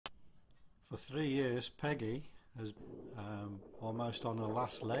For 3 years, Peggy is almost on her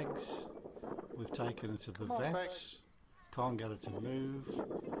last legs. We've taken her to the vets, can't get her to move.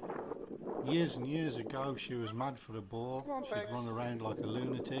 Years and years ago, she was mad for a ball. She'd run around like a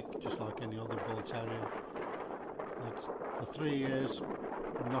lunatic, just like any other bull terrier. But for 3 years,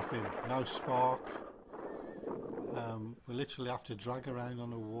 nothing, no spark. We literally have to drag her around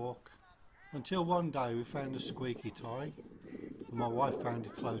on a walk. Until one day we found a squeaky toy. My wife found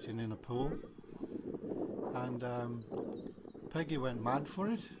it floating in a pool, and Peggy went mad for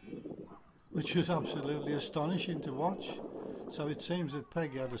it, which was absolutely astonishing to watch. So it seems that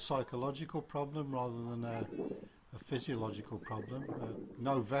Peggy had a psychological problem rather than a physiological problem.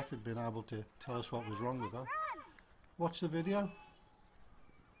 No vet had been able to tell us what was wrong with her. Watch the video.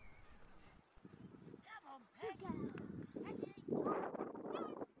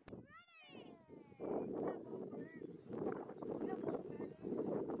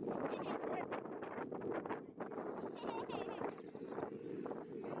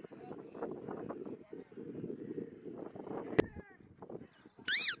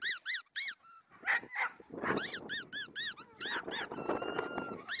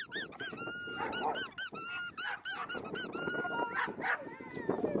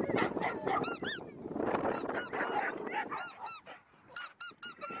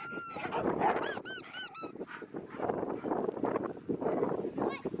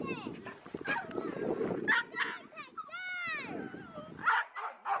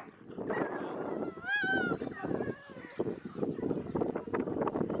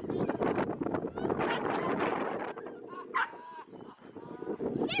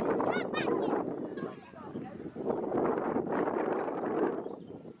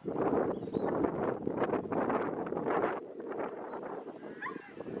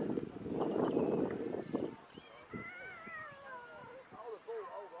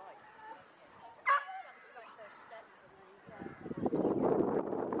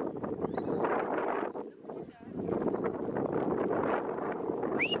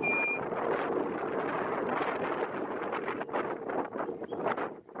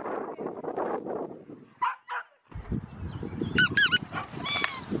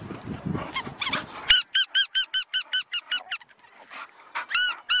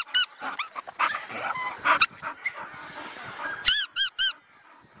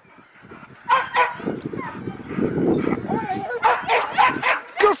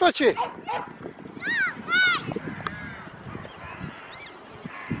 Go fetch it!